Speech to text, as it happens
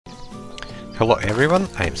Hello everyone,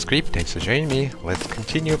 I'm Script, thanks for joining me. Let's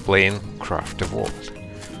continue playing Craft the World.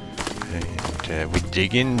 And we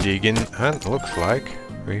dig in, and looks like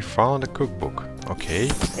we found a cookbook.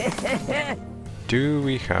 Okay. Do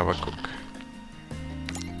we have a cook?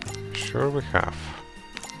 Sure we have.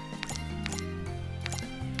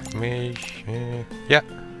 Yeah,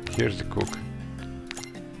 here's the cook.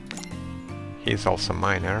 He's also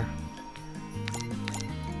miner.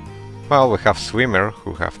 Well, we have swimmer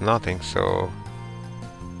who have nothing, so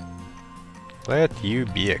let you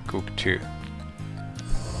be a cook too.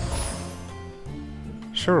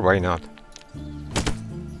 Sure, why not?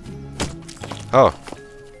 Oh,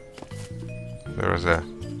 there was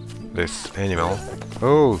this animal.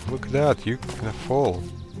 Oh, look at that! You gonna fall.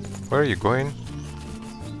 Where are you going?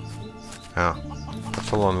 Ah,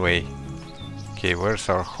 that's a long way. Okay, where's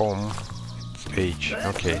our home? It's H.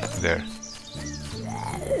 Okay, there.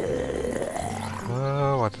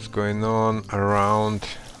 What is going on around?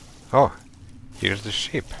 Oh, here's the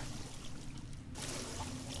sheep.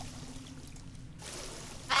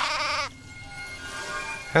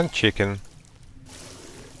 And chicken.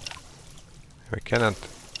 We cannot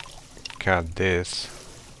cut this.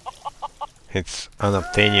 It's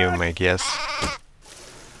unobtainium, I guess.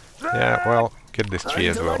 Yeah, well, get this tree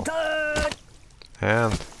as well.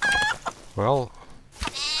 And, well,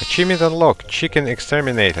 achievement unlocked, chicken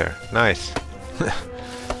exterminator. Nice.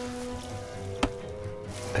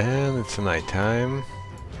 And it's night time.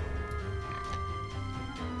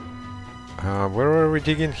 Where are we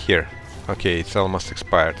digging? Here. Okay, it's almost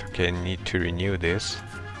expired. Okay, I need to renew this.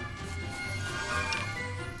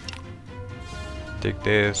 Dig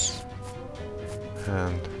this.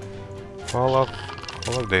 And all of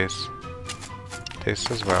this. This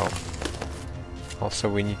as well. Also,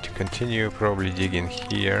 we need to continue probably digging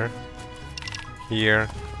here. Here.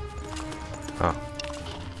 Oh,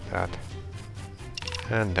 that.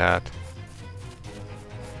 And that.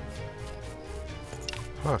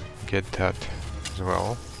 Oh, get that as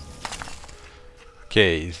well.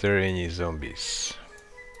 Okay, is there any zombies?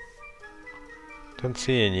 Don't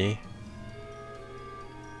see any.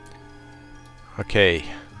 Okay.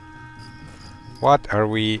 What are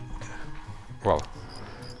we... Well,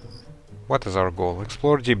 what is our goal?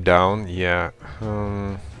 Explore deep down, yeah.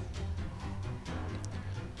 Well,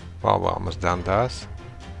 we're almost done that.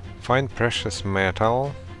 Find precious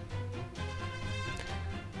metal.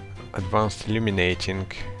 Advanced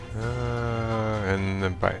illuminating.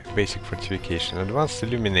 And basic fortification. Advanced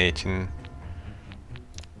illuminating.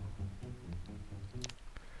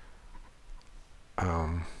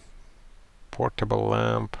 Portable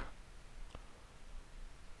lamp.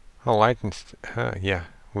 Oh, lighting. Yeah,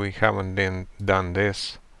 we haven't done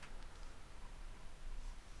this.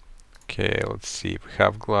 Okay, let's see. We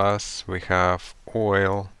have glass, we have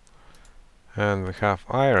oil, and we have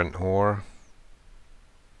iron ore.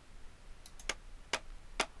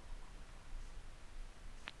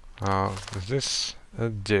 Is this a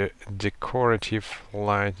decorative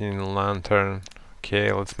lighting lantern?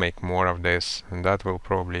 Okay, let's make more of this, and that will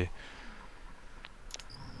probably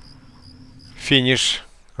finish,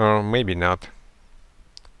 or maybe not.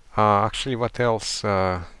 Actually, what else?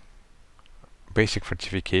 Basic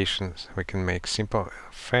fortifications. We can make simple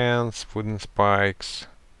fence, wooden spikes.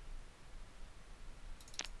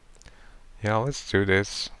 Yeah, let's do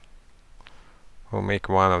this. We'll make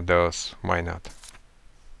one of those. Why not?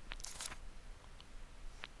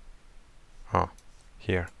 Oh,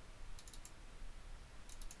 here.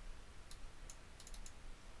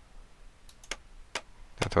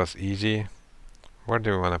 That was easy. Where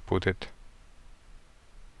do we want to put it?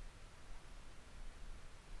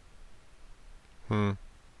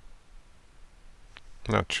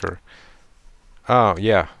 Not sure. Oh,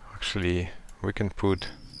 yeah. Actually, we can put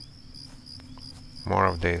more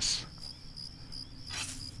of this.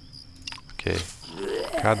 Okay.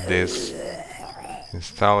 Cut this.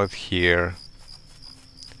 Install it here.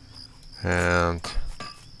 And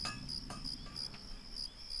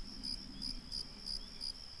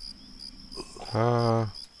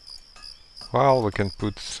well, we can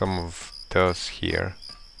put some of those here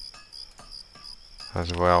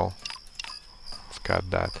as well. Let's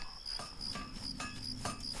cut that.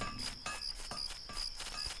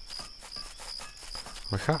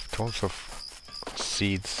 We have tons of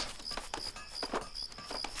seeds.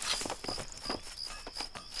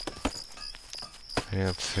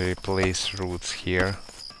 Let's replace roots here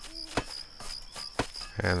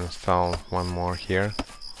and install one more here.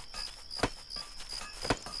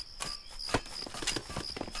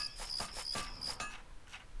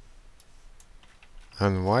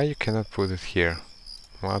 And why you cannot put it here?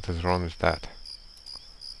 What is wrong with that?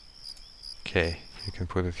 Okay, you can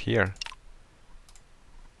put it here.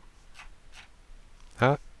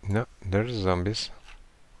 Ah, no, there's zombies.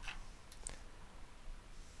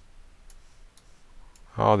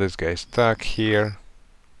 Oh, this guy's stuck here.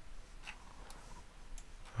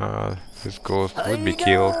 This ghost would be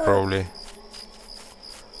killed probably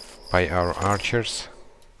by our archers.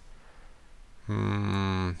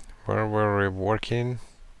 Where were we working?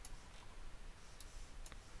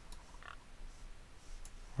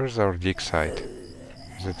 Where's our dig site?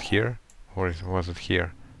 Is it here? Or was it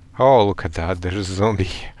here? Oh, look at that, there's a zombie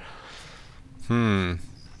here.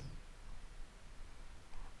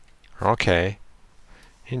 Okay.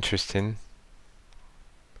 Interesting.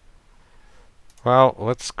 Well,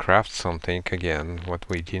 let's craft something again, what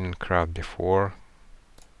we didn't craft before.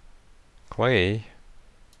 Clay.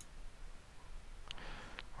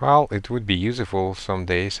 Well, it would be useful some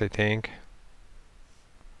days, I think.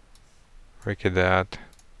 Look at that.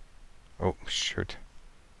 Oh, shoot.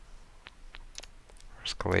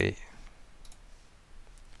 Where's clay?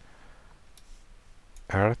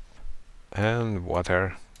 Earth and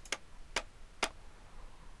water.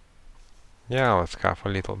 Yeah, let's have a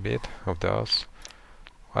little bit of those.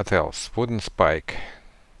 What else? Wooden spike.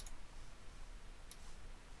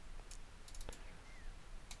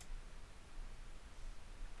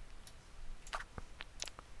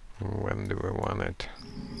 When do we want it?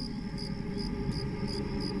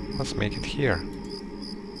 Let's make it here.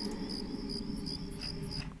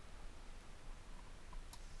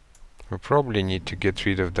 We probably need to get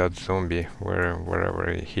rid of that zombie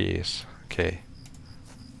wherever he is. Okay.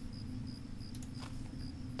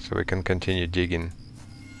 So we can continue digging.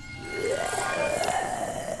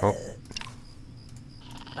 Oh.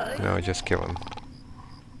 No, just kill him.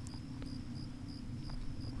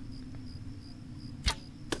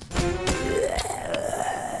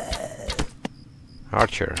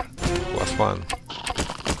 Archer, +1.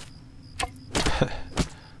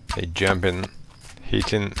 They jumping,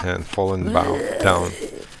 hitting and falling down.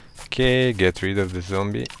 Okay, get rid of the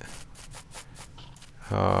zombie.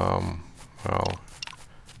 Well,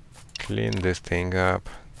 clean this thing up.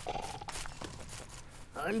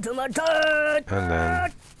 And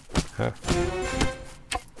then,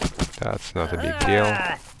 that's not a big deal.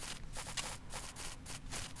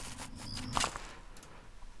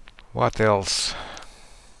 What else?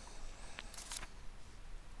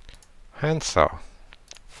 Handsaw.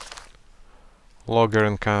 Logger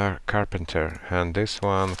and carpenter. And this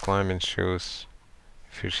one, climbing shoes.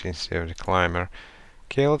 Efficiency of the climber.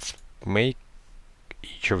 Okay, let's make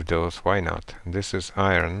each of those. Why not? This is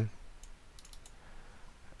iron.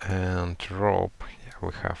 And rope. Yeah,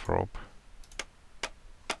 we have rope.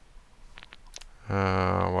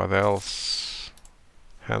 What else?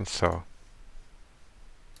 Handsaw.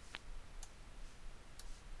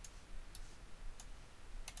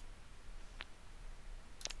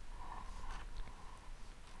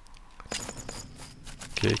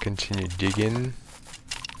 Okay, continue digging.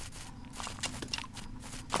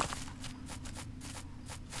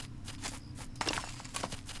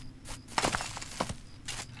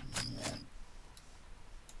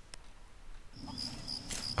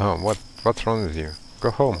 Oh, what's wrong with you?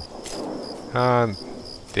 Go home.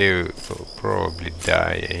 They will probably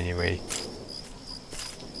die anyway.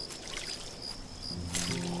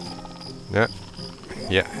 No.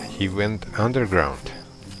 Yeah, he went underground.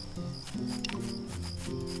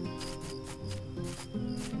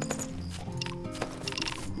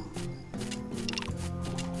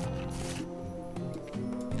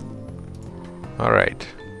 Alright.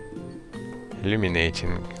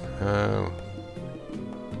 Illuminating.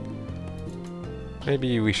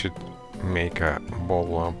 Maybe we should make a ball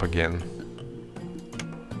lamp again.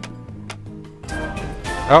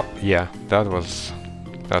 Oh, yeah, that was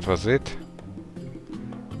it.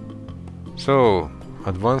 So,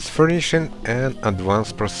 advanced furnishing and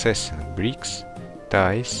advanced processing. Bricks,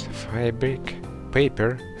 ties, fabric,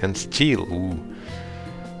 paper and steel. Ooh.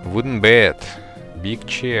 Wooden bed, big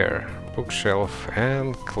chair, bookshelf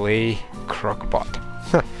and clay crockpot.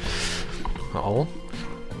 Oh,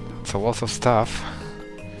 that's a lot of stuff.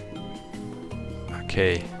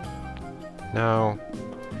 Okay, now,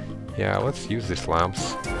 yeah, let's use these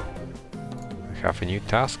lamps. We have a new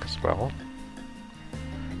task as well.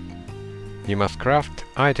 You must craft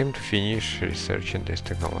item to finish researching this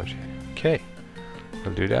technology. Okay,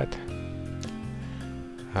 we'll do that.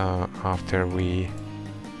 After we...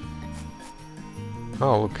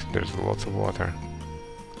 Oh, look, there's lots of water.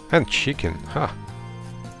 And chicken, huh?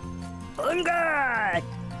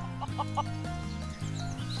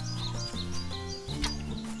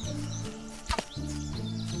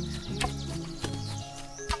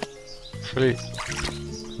 Actually,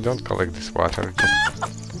 don't collect this water.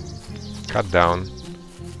 Just cut down.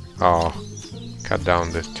 Oh, cut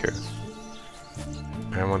down this too.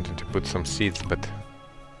 I wanted to put some seeds, but...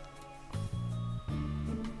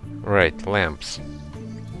 Right, lamps.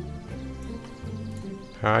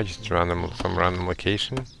 Just some random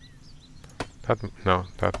location. No,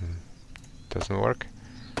 that doesn't work.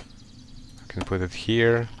 I can put it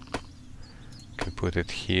here. I can put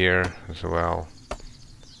it here as well.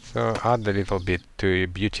 So add a little bit to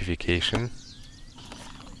beautification.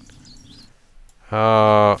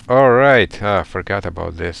 Alright, forgot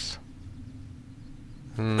about this.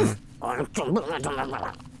 I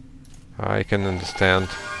can understand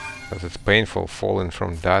that it's painful falling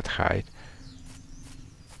from that height.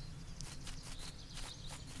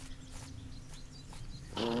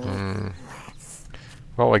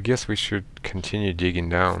 Well, I guess we should continue digging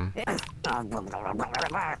down.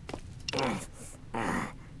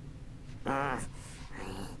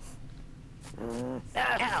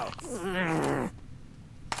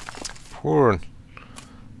 Poor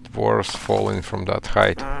dwarves falling from that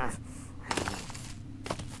height.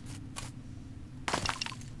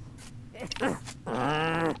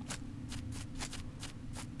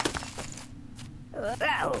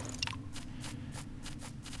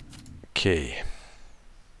 Okay.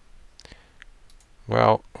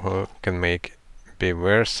 Well, we can make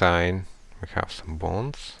beware sign. We have some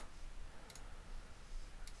bones.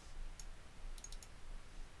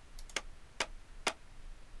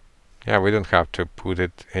 Yeah, we don't have to put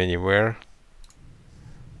it anywhere.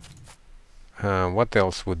 What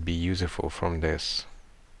else would be useful from this?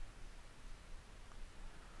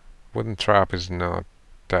 Wooden trap is not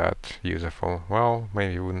that useful. Well,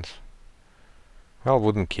 maybe wooden... Well,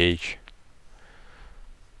 wooden cage.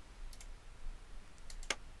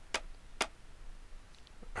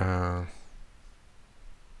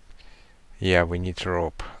 Yeah, we need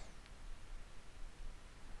rope.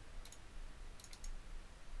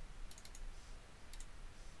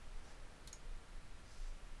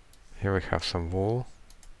 Here we have some wool.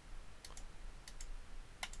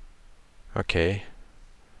 Okay.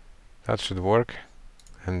 That should work.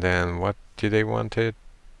 And then what did they want it?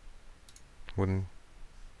 Wooden...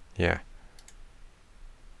 Yeah.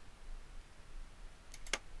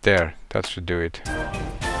 There, that should do it.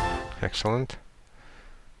 Excellent.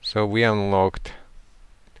 So we unlocked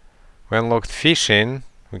fishing.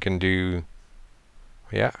 We can do,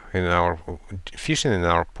 yeah, in our fishing in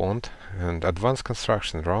our pond, and advanced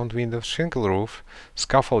construction, round windows, shingle roof,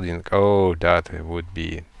 scaffolding. Oh, that would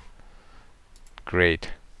be great.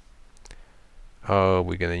 Oh,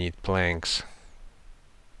 we're gonna need planks.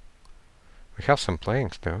 We have some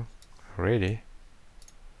planks though already.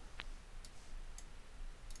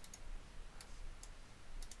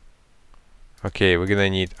 Okay, we're gonna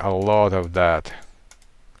need a lot of that.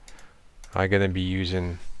 I'm gonna be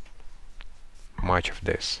using much of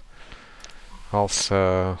this.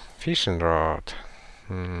 Also, fishing rod.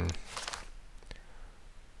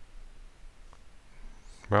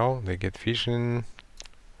 Well, they get fishing.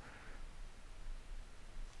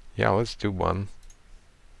 Yeah, let's do one.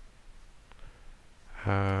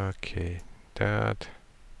 Okay, that.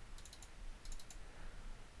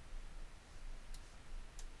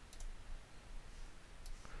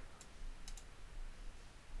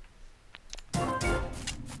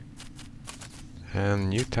 And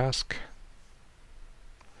new task.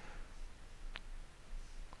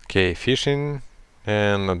 Okay, fishing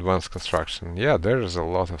and advanced construction. Yeah, there's a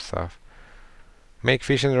lot of stuff. Make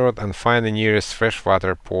fishing rod and find the nearest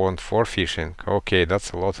freshwater pond for fishing. Okay,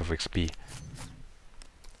 that's a lot of XP.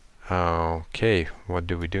 Okay, what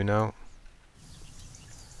do we do now?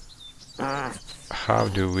 How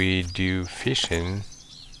do we do fishing?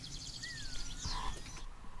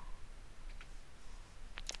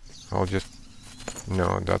 I'll just...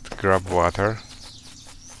 No, that grab water.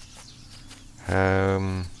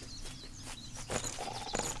 No,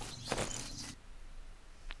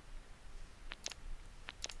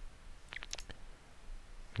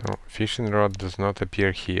 fishing rod does not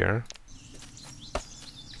appear here.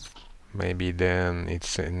 Maybe then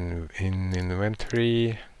it's in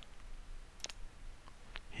inventory.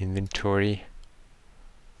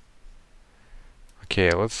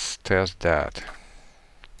 Okay, let's test that.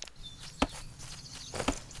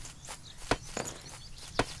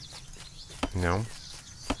 No.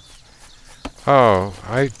 Oh,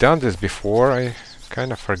 I've done this before. I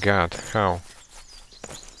kind of forgot how.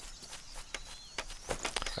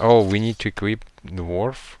 Oh, we need to equip the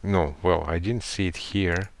dwarf? No, well, I didn't see it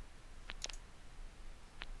here.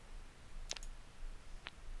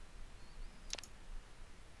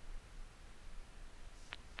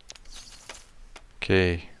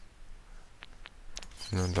 Okay.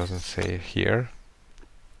 No, it doesn't say it here.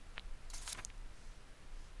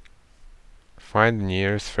 Find the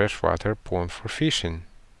nearest freshwater pond for fishing.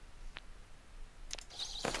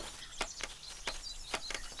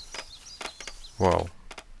 Well.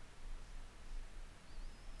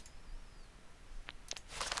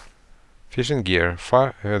 Fishing gear.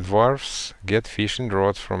 Dwarves get fishing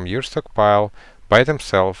rods from your stockpile by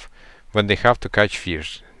themselves when they have to catch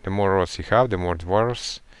fish. The more rods you have, the more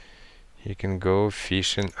dwarves you can go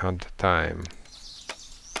fishing at a time.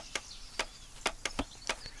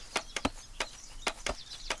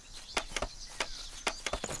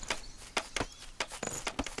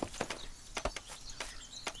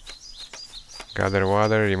 Gather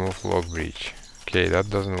water, remove log bridge. Okay, that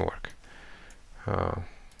doesn't work.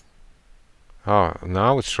 Oh,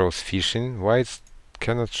 now it shows fishing. Why it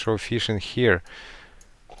cannot show fishing here?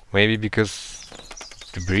 Maybe because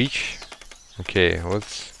the bridge? Okay,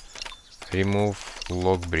 let's remove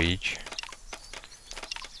log bridge.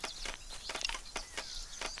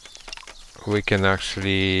 We can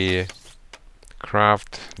actually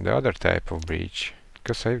craft the other type of bridge.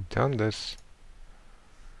 Because I've done this.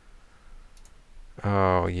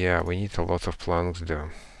 Oh yeah, we need a lot of planks though.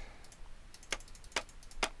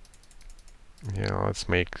 Yeah, let's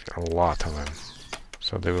make a lot of them.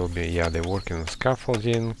 So they will be, yeah, they work in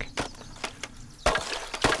scaffolding.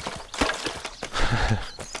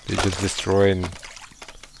 They just destroying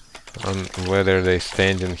on whether they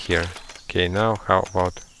stand in here. Okay, now how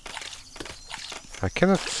about... I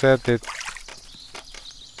cannot set it...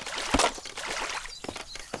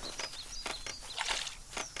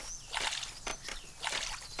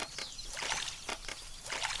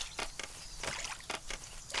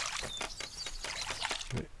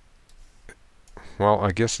 Well,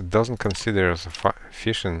 I guess it doesn't consider as a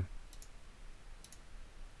fishing.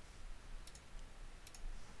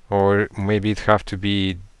 Or maybe it have to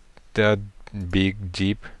be that big,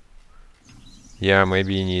 deep. Yeah,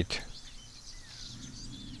 maybe you need...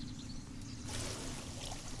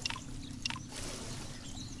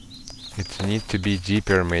 It need to be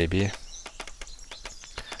deeper, maybe.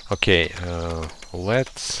 Okay,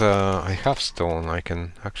 let's... I have stone, I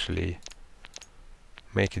can actually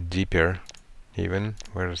make it deeper. Even,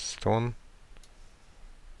 where's stone?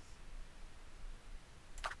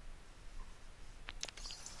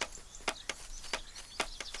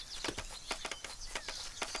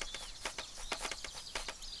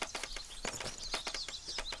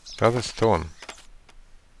 That is stone.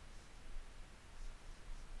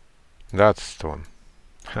 That's stone.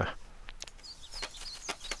 Huh.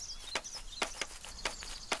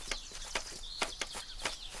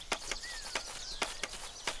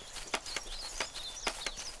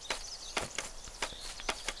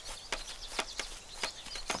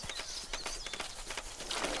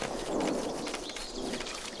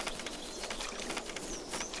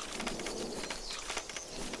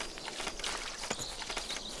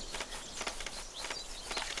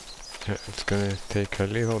 Yeah, it's gonna take a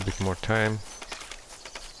little bit more time.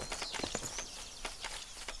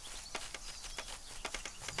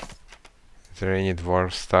 Is there any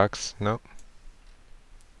dwarf stacks? No.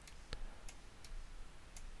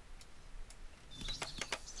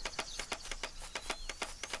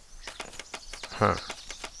 Huh.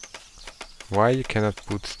 Why you cannot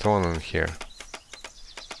put stone on here?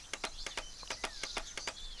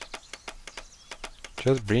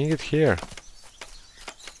 Just bring it here.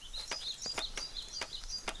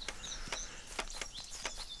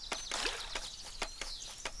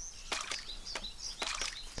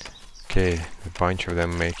 Okay, a bunch of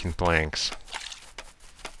them making planks.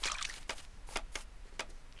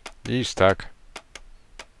 You stuck.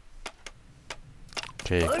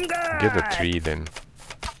 Okay, get a tree then.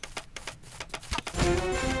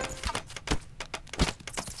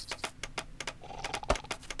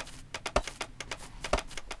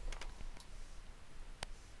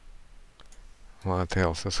 What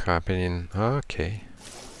else is happening? Okay.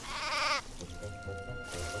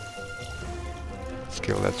 Let's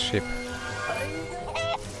kill that sheep.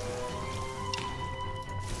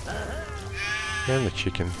 And the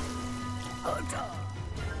chicken.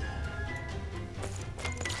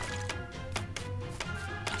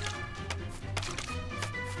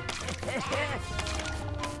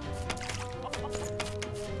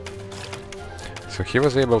 So he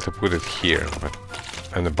was able to put it here, but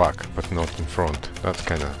in the back, but not in front. That's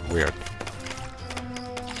kind of weird.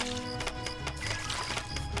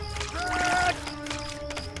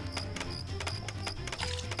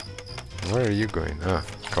 Where are you going? Ah,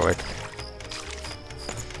 collect.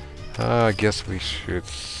 I guess we should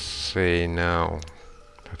say now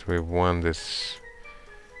that we won this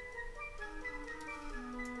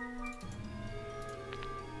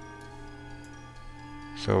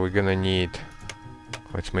So we're gonna need...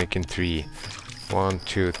 Let's make in 3. 1,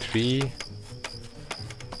 2, 3.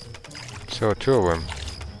 So 2 of them.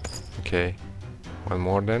 Okay. One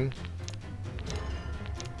more then.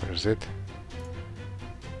 Where's it?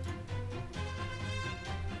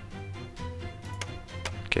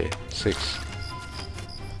 Okay, 6.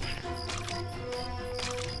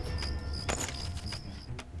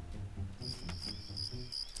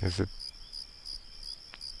 Is it?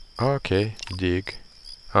 Okay, dig.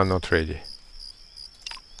 Oh, not ready.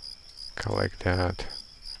 Collect that.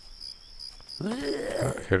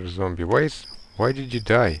 Here's zombie. Why did you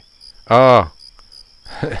die? Oh!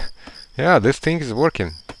 Yeah, this thing is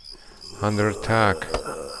working. Under attack.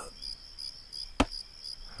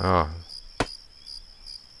 Oh.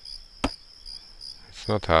 It's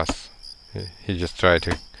not us. He just tried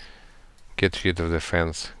to get rid of the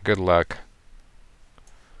fence. Good luck.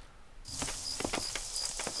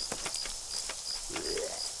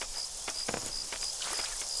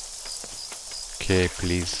 Okay,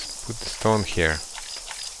 please put the stone here.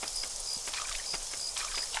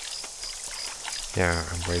 Yeah,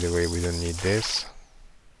 and by the way, we don't need this.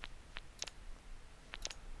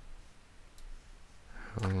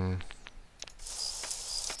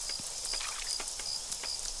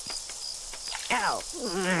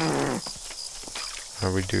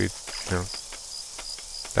 How we do it? No.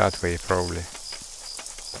 That way, probably.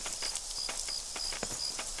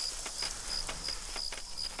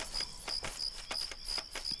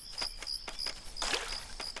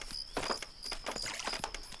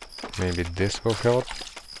 Maybe this will help.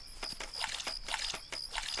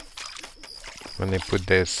 When I put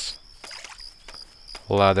this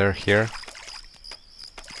ladder here.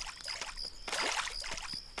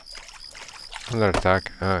 Under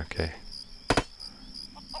attack. Ah, okay.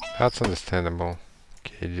 That's understandable.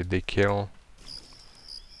 Okay, did they kill?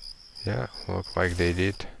 Yeah, look like they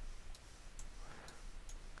did.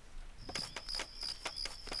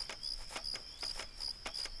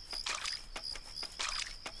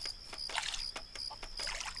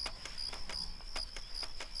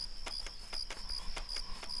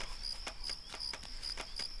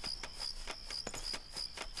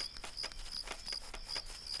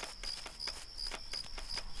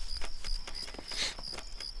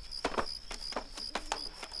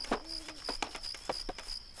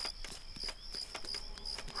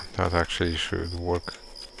 That actually should work.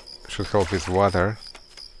 Should help with water.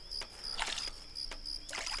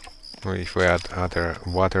 Well, if we add other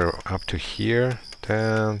water up to here,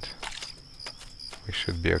 then we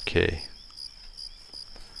should be okay.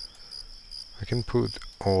 I can put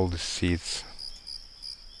all the seeds.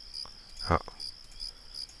 Oh,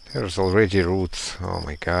 there's already roots. Oh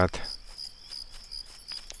my god.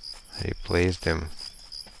 I replaced them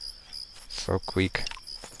so quick.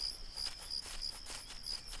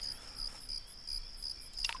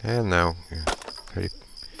 And now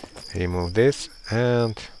remove this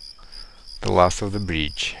and the last of the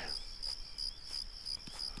bridge.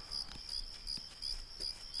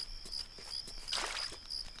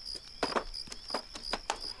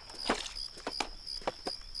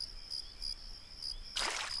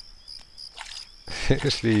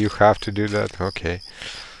 Seriously, you have to do that? Okay.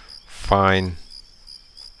 Fine.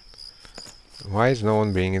 Why is no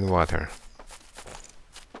one bringing water?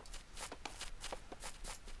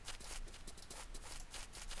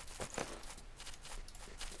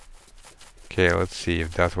 Okay, let's see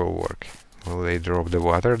if that will work. Will they drop the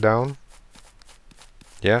water down?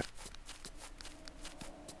 Yeah.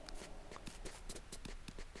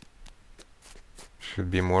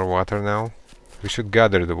 Should be more water now. We should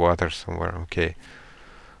gather the water somewhere. Okay.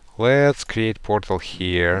 Let's create portal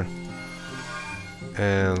here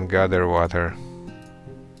and gather water.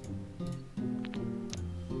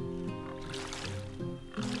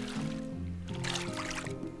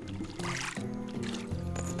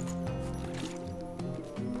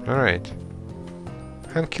 Alright.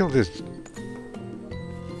 And kill this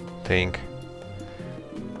thing.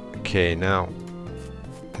 Okay, now.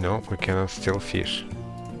 No, we cannot steal fish.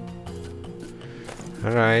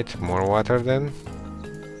 Alright, more water then.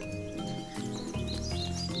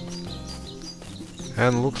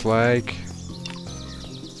 And looks like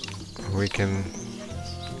we can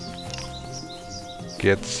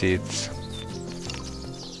get seeds.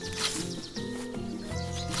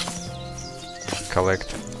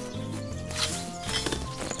 Collect.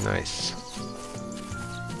 Nice.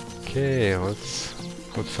 Okay, let's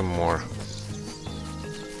put some more.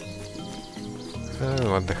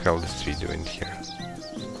 What the hell is this tree doing here?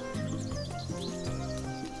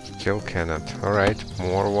 Still cannot. Alright,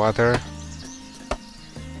 more water.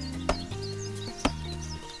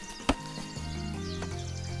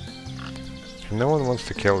 No one wants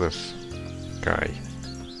to kill this guy.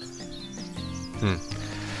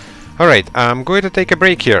 Alright, I'm going to take a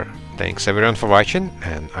break here. Thanks everyone for watching,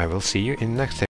 and I will see you in next episode.